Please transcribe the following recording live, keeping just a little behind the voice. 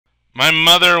My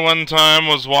mother one time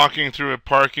was walking through a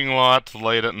parking lot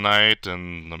late at night,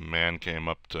 and the man came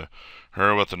up to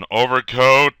her with an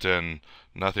overcoat and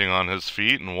nothing on his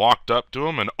feet, and walked up to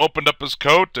him and opened up his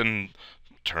coat, and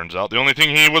turns out the only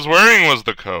thing he was wearing was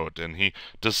the coat, and he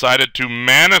decided to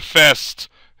manifest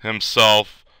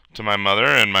himself to my mother,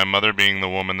 and my mother, being the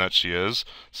woman that she is,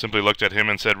 simply looked at him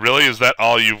and said, "Really, is that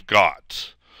all you've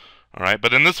got?" All right,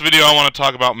 but in this video, I want to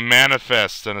talk about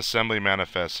manifests and assembly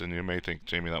manifests, and you may think,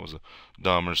 Jamie, that was a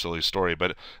dumb or silly story,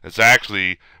 but it's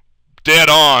actually dead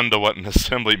on to what an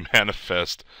assembly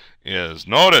manifest is.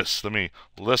 Notice, let me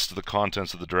list the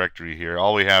contents of the directory here.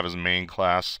 All we have is main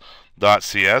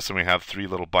class.cs, and we have 3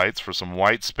 little bytes for some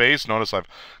white space. Notice I've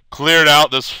cleared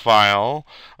out this file.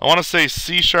 I want to say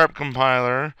C#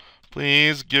 compiler,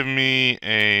 please give me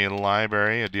a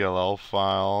library, a DLL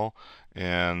file,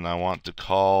 and I want to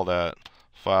call that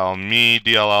file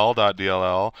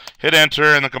me.dll.dll. Hit enter,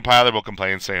 and the compiler will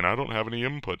complain saying, I don't have any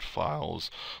input files.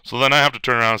 So then I have to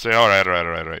turn around and say, all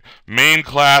right. Main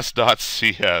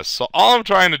class.cs. So all I'm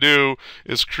trying to do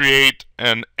is create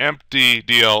an empty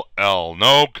DLL.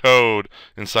 No code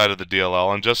inside of the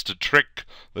DLL. And just to trick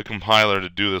the compiler to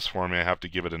do this for me, I have to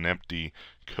give it an empty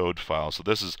code file. So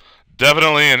this is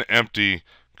definitely an empty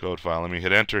code file. Let me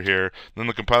hit enter here. Then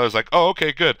the compiler's like, oh,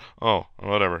 okay, good. Oh,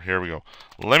 whatever. Here we go.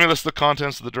 Let me list the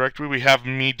contents of the directory. We have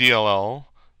me.dll.dll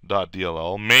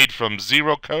made from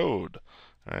 0 code.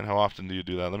 All right, how often do you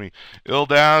do that? Let me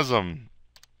ildasm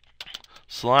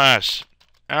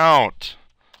 /out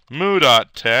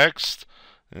mu.txt,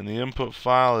 and the input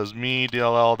file is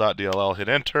me.dll.dll. Hit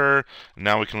enter. And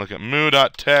now we can look at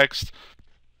mu.txt,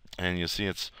 and you see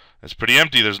it's pretty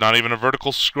empty. There's not even a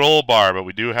vertical scroll bar, but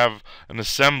we do have an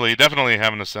assembly. Definitely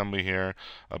have an assembly here.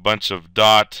 A bunch of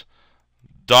dot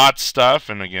stuff,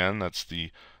 and again, that's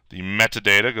the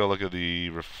metadata. Go look at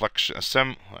the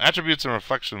attributes and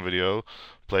reflection video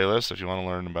playlist if you want to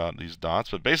learn about these dots.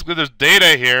 But basically, there's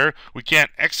data here. We can't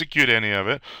execute any of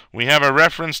it. We have a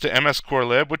reference to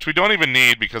mscorelib, which we don't even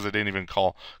need because it didn't even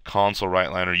call console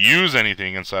writeline or use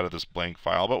anything inside of this blank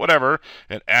file. But whatever,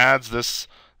 it adds this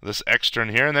extern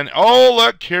here, and then, oh,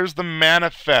 look, here's the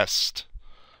manifest.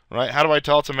 Right? How do I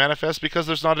tell it's a manifest? Because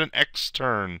there's not an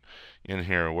extern in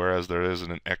here, whereas there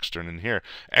isn't an extern in here.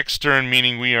 Extern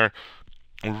meaning we are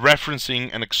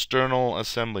referencing an external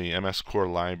assembly,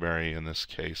 mscore library in this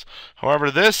case. However,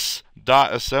 this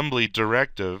 .assembly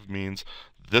directive means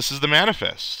this is the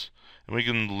manifest. And we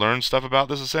can learn stuff about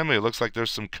this assembly. It looks like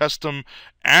there's some custom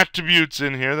attributes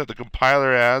in here that the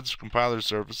compiler adds, compiler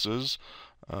services.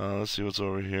 Let's see what's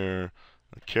over here.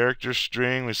 The character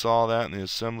string, we saw that in the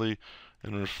assembly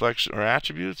and reflection or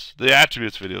attributes. The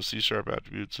attributes video, C#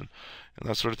 attributes and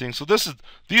that sort of thing. So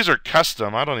these are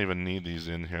custom. I don't even need these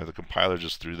in here. The compiler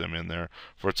just threw them in there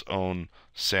for its own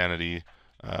sanity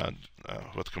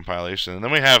with compilation. And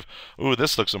then we have, ooh,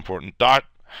 this looks important.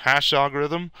 .hash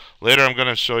algorithm. Later I'm going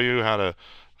to show you how to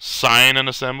sign an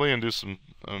assembly and do some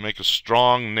make a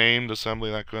strong named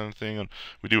assembly, that kind of thing, and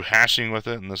we do hashing with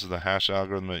it, and this is the hash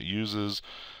algorithm it uses,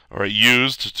 or it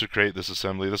used to create this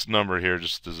assembly. This number here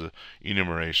just is a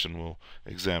enumeration we'll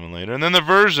examine later. And then the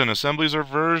version. Assemblies are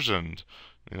versioned.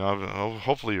 You know,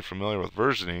 hopefully you're familiar with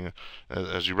versioning.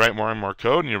 As you write more and more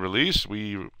code and you release,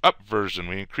 we up version,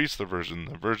 we increase the version.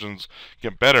 The versions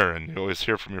get better, and you always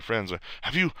hear from your friends,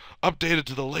 have you updated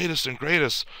to the latest and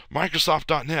greatest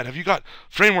Microsoft.net? Have you got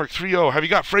Framework 3.0? Have you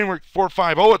got Framework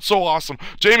 4.5? Oh, it's so awesome.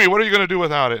 Jamie, what are you going to do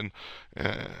without it? And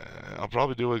I'll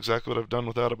probably do exactly what I've done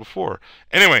without it before.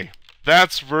 Anyway,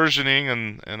 that's versioning,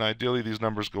 and ideally these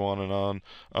numbers go on and on,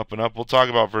 up and up. We'll talk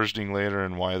about versioning later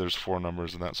and why there's 4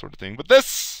 numbers and that sort of thing. But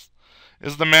this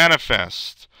is the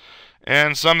manifest.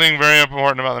 And something very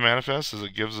important about the manifest is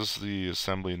it gives us the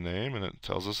assembly name, and it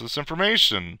tells us this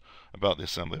information about the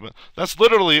assembly. But that's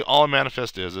literally all a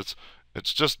manifest is.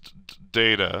 It's just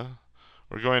data.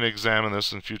 We're going to examine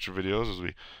this in future videos as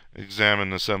we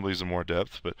examine assemblies in more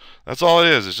depth, but that's all it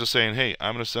is. It's just saying, hey,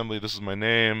 I'm an assembly, this is my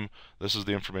name, this is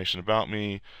the information about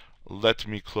me, let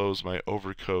me close my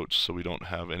overcoat so we don't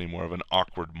have any more of an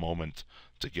awkward moment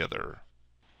together.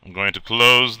 I'm going to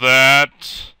close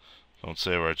that. Don't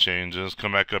save our changes.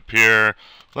 Come back up here.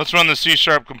 Let's run the C#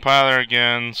 compiler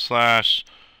again,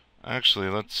 actually,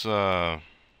 let's, there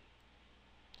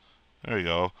we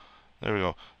go. There we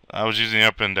go. I was using the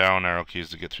up and down arrow keys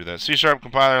to get through that. C#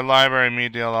 compiler library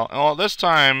me.dll. Oh, this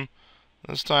time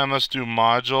let's do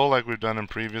module like we've done in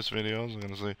previous videos. I'm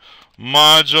going to say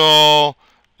module,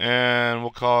 and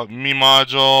we'll call it me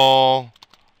module,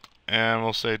 and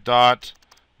we'll say .net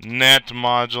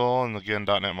module, and again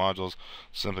 .net modules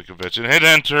simply convention. Hit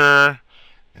enter,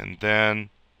 and then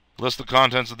list the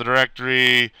contents of the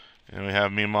directory, And we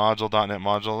have me module, .NET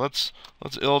module. Let's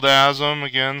ildaz them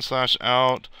again,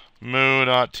 /out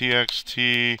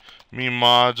moo.txt, me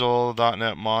module,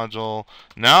 .NET module.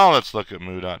 Now let's look at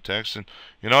moo.txt. And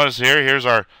you notice here's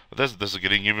our, this is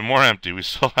getting even more empty. We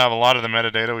still have a lot of the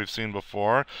metadata we've seen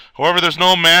before. However, there's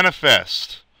no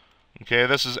manifest. Okay,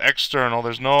 this is external.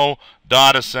 There's no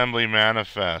 .assembly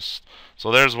manifest.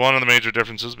 So there's one of the major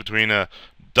differences between a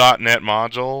 .NET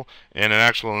module and an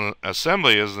actual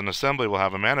assembly is an assembly will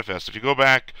have a manifest. If you go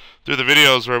back through the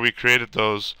videos where we created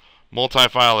those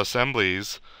multi-file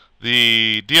assemblies,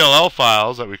 the DLL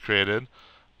files that we created,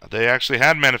 they actually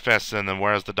had manifests in them,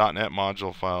 whereas the .NET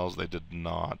module files, they did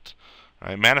not.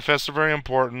 Right? Manifests are very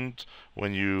important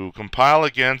when you compile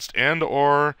against and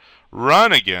or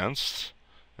run against.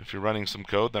 If you're running some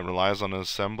code that relies on an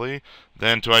assembly,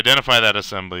 then to identify that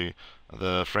assembly,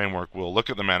 the framework will look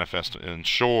at the manifest and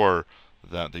ensure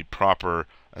that the proper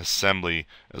assembly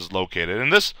is located.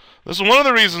 And this is one of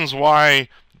the reasons why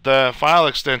the file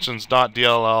extensions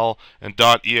 .dll and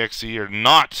 .exe are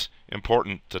not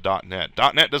important to .NET.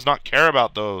 .NET does not care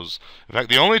about those. In fact,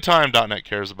 the only time .NET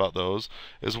cares about those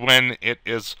is when it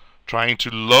is trying to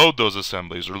load those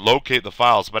assemblies or locate the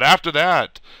files. But after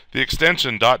that, the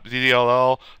extension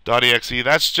 .dll, .exe,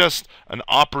 that's just an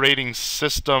operating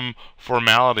system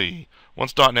formality.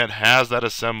 Once .NET has that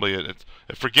assembly, it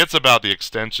forgets about the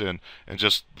extension and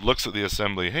just looks at the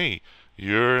assembly. Hey,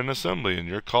 you're an assembly and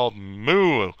you're called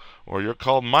moo, or you're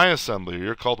called my_assembly, or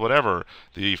you're called whatever.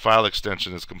 The file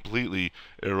extension is completely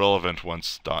irrelevant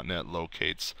once .NET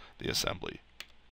locates the assembly.